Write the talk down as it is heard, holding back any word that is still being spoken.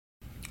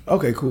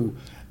Okay, cool.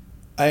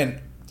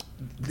 And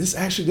this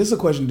is a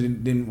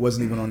question that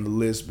wasn't even on the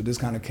list, but this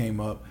kind of came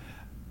up.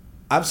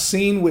 I've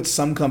seen with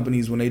some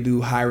companies when they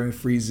do hiring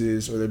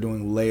freezes or they're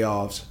doing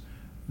layoffs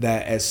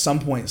that at some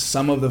point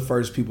some of the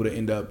first people to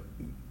end up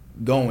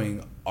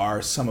going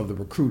are some of the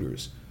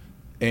recruiters.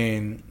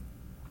 And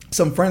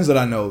some friends that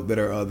I know that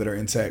are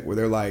in tech where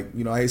they're like,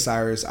 hey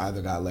Cyrus, I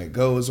either got let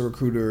go as a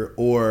recruiter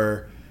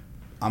or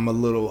I'm a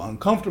little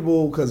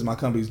uncomfortable because my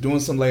company's doing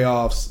some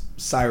layoffs.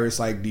 Cyrus,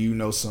 like, do you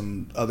know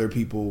some other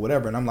people,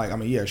 whatever? And I'm like,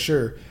 yeah,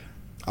 sure.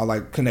 I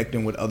like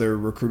connecting with other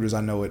recruiters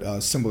I know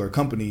at similar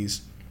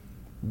companies.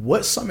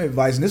 What's some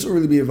advice, and this will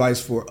really be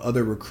advice for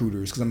other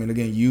recruiters, because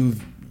again, you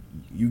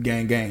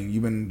gang,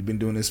 you've been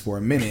doing this for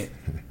a minute.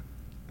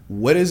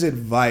 What is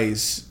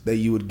advice that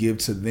you would give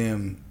to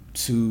them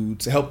to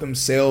help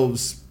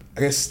themselves,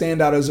 I guess,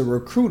 stand out as a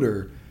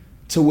recruiter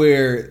to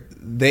where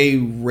they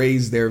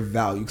raise their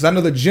value? Because I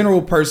know the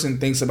general person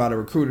thinks about a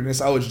recruiter and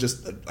it's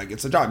just like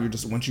it's a job.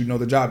 Once you know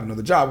the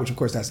job, which of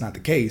course that's not the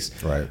case.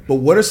 Right. But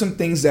what are some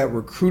things that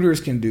recruiters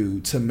can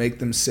do to make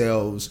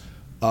themselves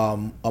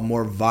a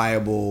more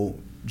viable,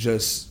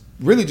 just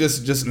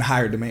in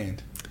higher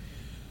demand?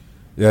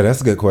 Yeah,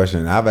 that's a good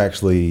question. I've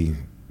actually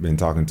been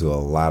talking to a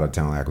lot of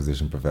talent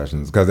acquisition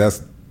professionals because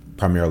that's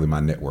primarily my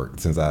network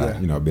since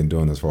I've been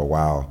doing this for a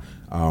while.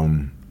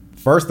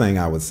 First thing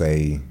I would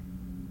say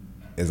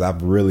is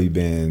I've really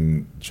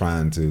been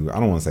trying to, I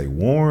don't want to say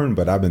warn,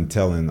 but I've been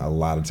telling a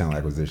lot of talent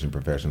acquisition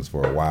professionals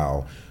for a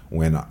while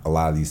when a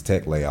lot of these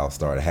tech layoffs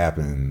started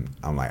happening.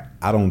 I'm like,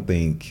 I don't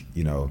think,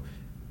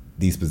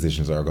 these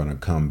positions are going to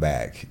come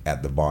back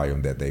at the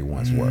volume that they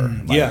once were.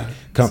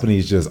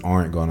 Companies just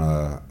aren't going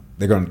to,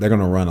 they're going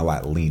to run a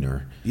lot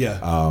leaner.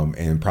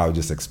 And probably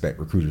just expect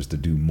recruiters to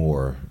do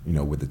more,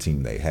 with the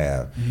team they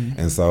have. Mm-hmm.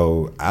 And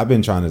so I've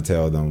been trying to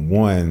tell them,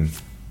 one,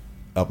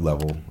 up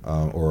level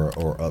or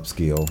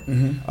upskill.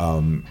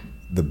 Mm-hmm.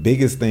 The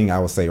biggest thing I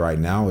would say right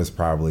now is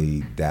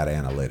probably data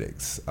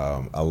analytics.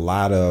 A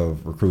lot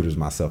of recruiters,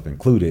 myself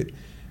included,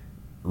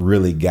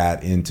 really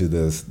got into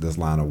this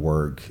line of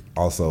work,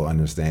 also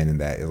understanding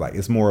that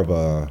it's more of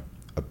a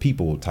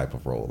people type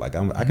of role. Like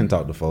I can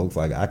talk to folks,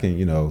 like I can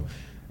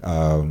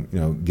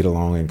get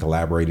along and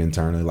collaborate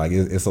internally. Like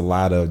it's a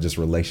lot of just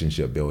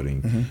relationship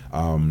building.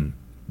 Mm-hmm.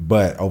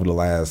 But over the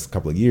last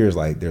couple of years,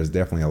 like there's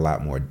definitely a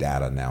lot more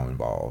data now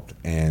involved,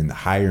 and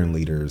hiring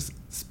leaders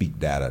speak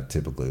data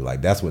typically.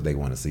 Like that's what they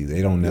want to see.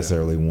 They don't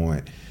necessarily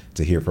want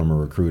to hear from a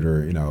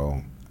recruiter,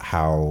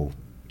 how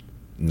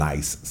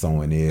nice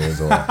someone is,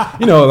 or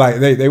like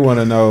they want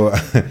to know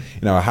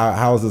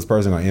how is this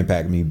person going to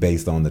impact me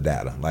based on the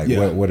data, like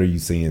what are you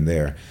seeing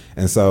there?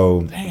 And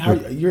so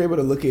you're able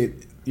to look at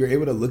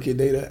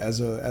data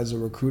as a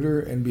recruiter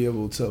and be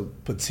able to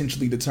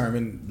potentially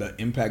determine the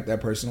impact that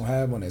person will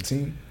have on that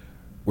team,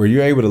 where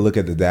you're able to look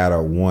at the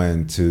data,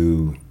 one,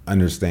 to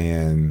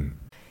understand.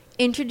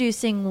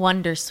 Introducing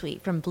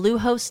Wondersuite from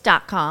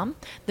Bluehost.com,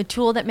 the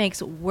tool that makes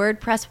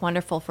WordPress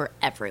wonderful for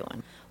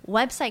everyone.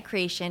 Website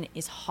creation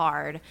is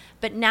hard,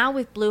 but now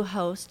with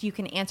Bluehost, you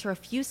can answer a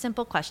few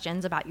simple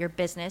questions about your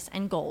business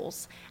and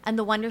goals, and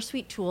the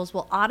Wondersuite tools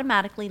will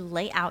automatically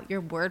lay out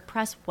your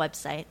WordPress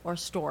website or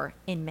store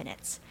in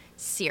minutes.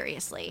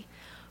 Seriously.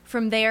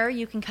 From there,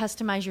 you can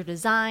customize your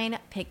design,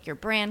 pick your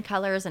brand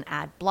colors, and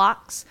add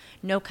blocks.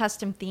 No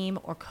custom theme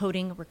or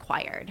coding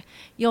required.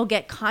 You'll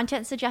get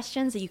content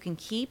suggestions that you can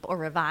keep or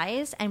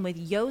revise, and with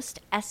Yoast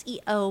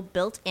SEO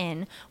built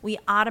in, we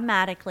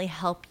automatically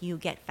help you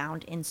get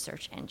found in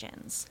search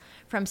engines.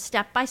 From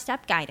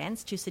step-by-step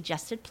guidance to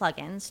suggested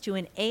plugins to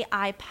an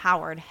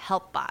AI-powered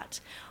help bot,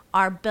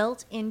 our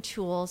built-in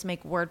tools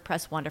make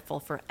WordPress wonderful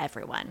for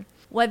everyone.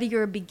 Whether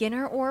you're a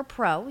beginner or a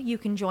pro, you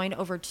can join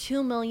over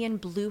 2 million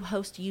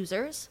Bluehost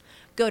users.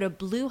 Go to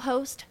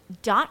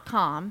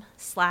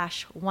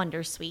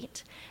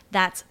bluehost.com/wondersuite.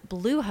 That's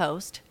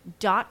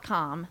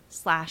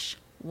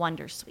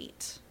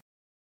bluehost.com/wondersuite.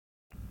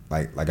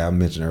 Like I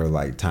mentioned earlier,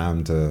 like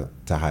time to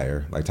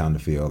hire, like time to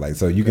fill. Like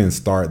so you can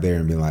start there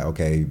and be like,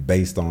 okay,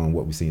 based on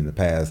what we've seen in the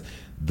past,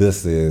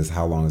 this is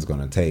how long it's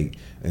going to take.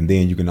 And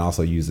then you can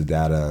also use the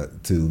data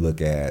to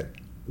look at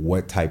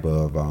what type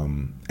of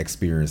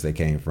experience they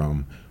came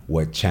from,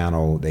 what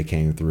channel they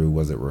came through.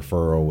 Was it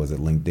referral? Was it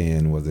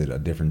LinkedIn? Was it a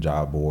different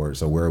job board?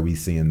 So where are we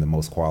seeing the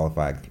most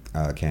qualified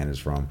candidates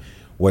from?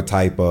 What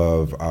type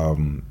of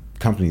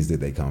companies did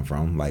they come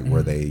from? Like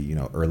were they,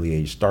 early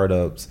age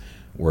startups?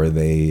 Were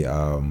they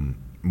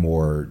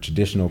more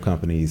traditional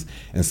companies?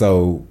 And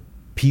so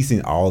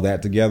piecing all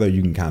that together,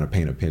 you can kind of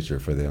paint a picture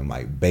for them,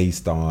 like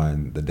based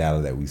on the data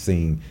that we've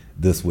seen,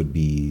 this would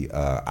be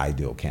an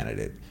ideal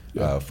candidate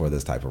for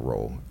this type of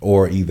role.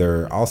 Or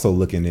either also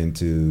looking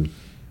into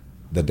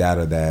the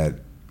data that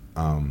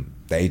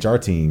the HR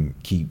team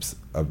keeps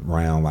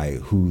around, like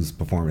who's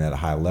performing at a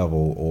high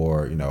level,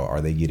 or,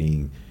 are they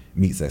getting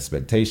meets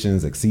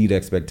expectations, exceed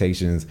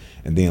expectations,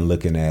 and then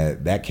looking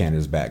at that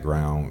candidate's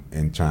background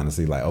and trying to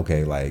see like,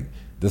 okay, like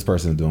this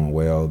person's doing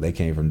well. They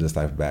came from this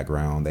type of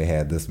background. They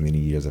had this many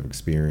years of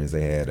experience.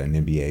 They had an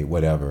MBA,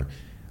 whatever.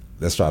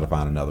 let's try to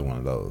find another one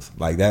of those.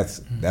 Like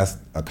that's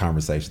a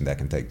conversation that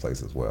can take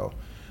place as well.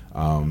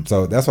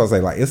 So that's why I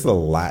say, like, it's a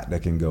lot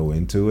that can go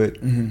into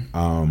it.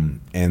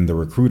 And the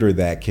recruiter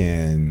that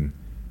can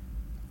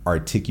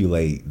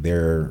articulate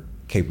their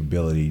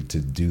capability to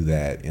do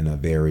that in a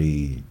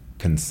very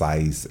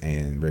concise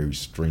and very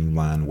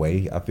streamlined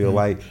way, I feel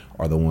like,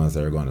 are the ones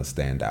that are going to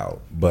stand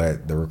out.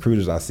 But the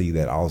recruiters I see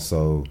that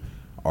also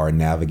are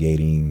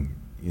navigating,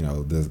 you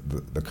know,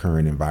 the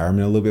current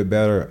environment a little bit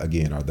better,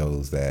 again, are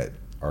those that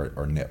are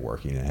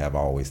networking and have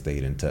always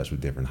stayed in touch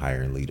with different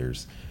hiring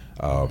leaders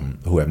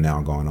who have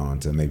now gone on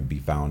to maybe be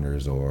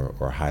founders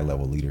or high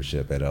level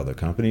leadership at other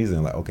companies,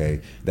 and like, okay,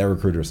 that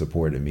recruiter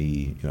supported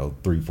me, you know,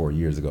 3-4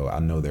 years ago. I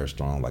know they're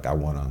strong. Like, I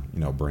want to, you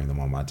know, bring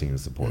them on my team to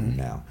support me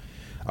now.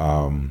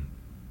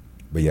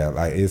 But yeah,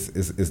 like it's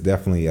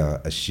definitely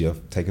a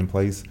shift taking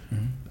place.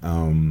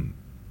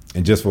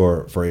 And just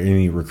for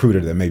any recruiter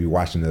that may be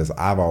watching this,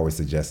 I've always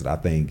suggested, I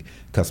think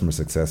customer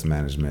success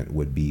management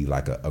would be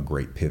like a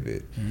great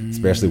pivot,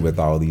 especially with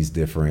all these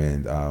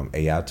different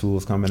AI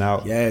tools coming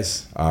out.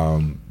 Yes.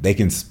 They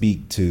can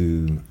speak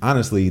to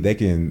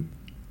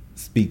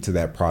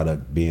that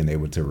product being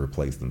able to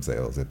replace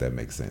themselves, if that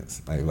makes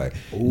sense. Like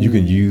you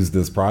can use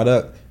this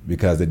product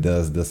because it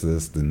does this,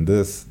 and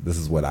this. This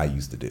is what I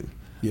used to do.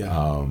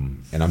 Yeah.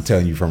 And I'm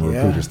telling you from a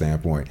recruiter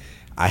standpoint,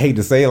 I hate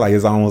to say it, like,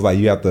 it's almost like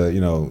you have to,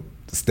 you know,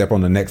 step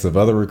on the necks of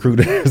other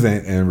recruiters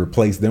and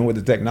replace them with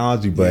the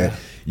technology, but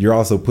you're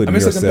also putting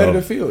yourself. It's a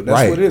competitive field.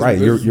 That's what it is. Right.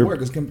 Your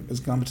work is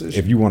competition.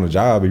 If you want a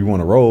job, if you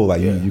want a role,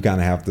 like you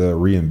kind of have to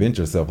reinvent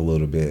yourself a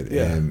little bit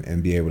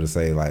and be able to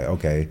say, like,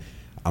 okay,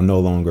 I'm no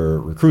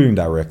longer recruiting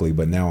directly,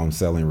 but now I'm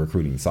selling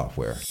recruiting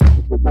software.